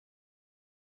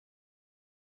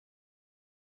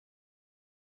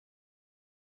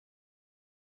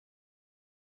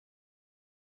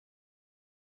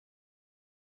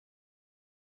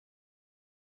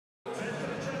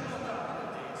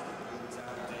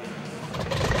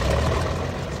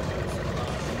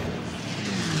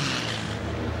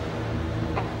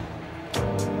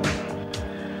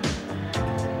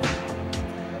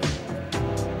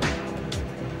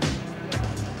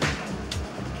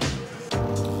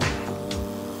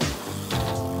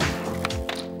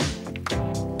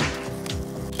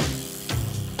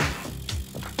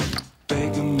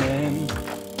Bakerman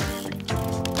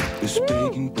is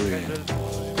baking bread.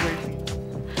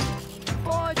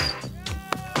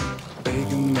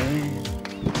 Bakerman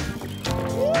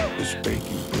is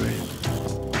baking bread.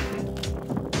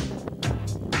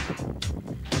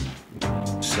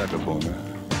 Sagabona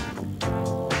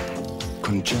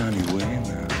con Johnny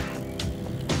Wayne.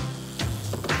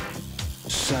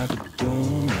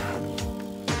 Sagabona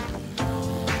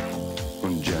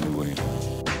con Johnny Wayne.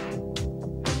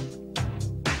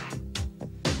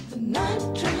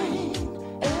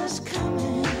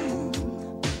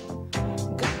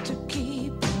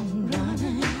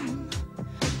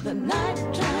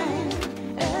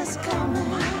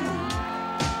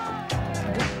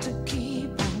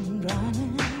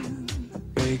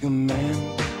 Bakerman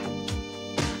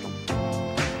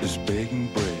is baking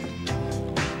bread.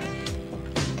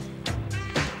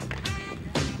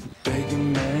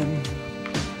 Bakerman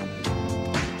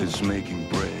is making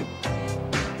bread.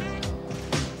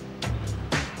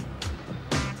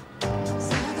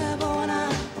 Sagabona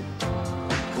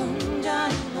con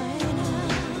Johnny Wayne.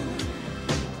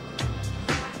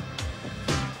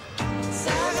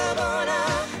 Sagabona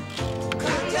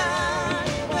con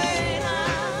Johnny Wayne.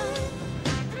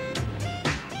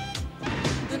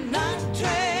 The night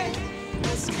train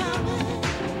is coming.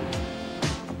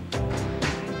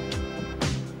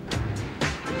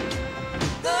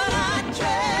 The night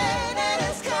train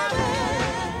is coming.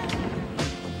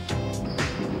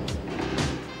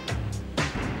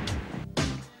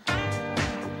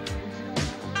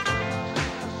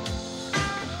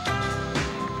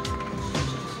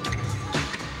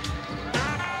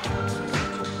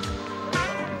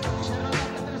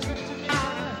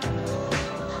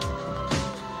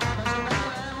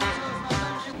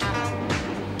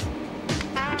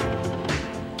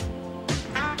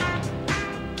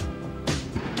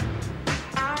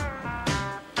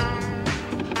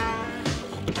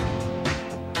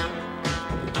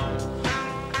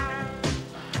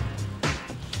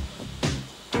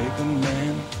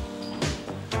 Bakerman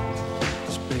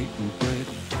is baking bread.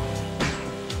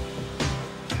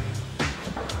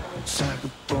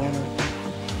 Sagabona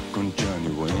con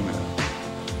Johnny Wayne.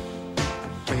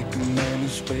 Bakerman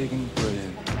is baking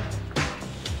bread.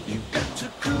 You got to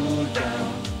cool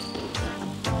down.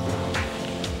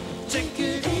 Take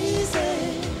it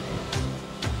easy.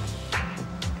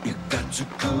 You got to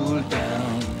cool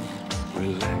down.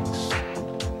 Relax.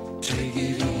 Take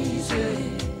it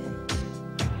easy.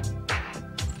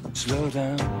 Slow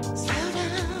down,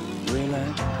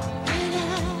 relax.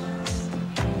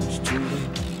 It's too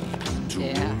late to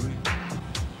worry.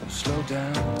 Slow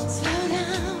down,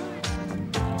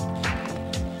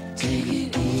 take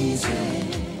it easy.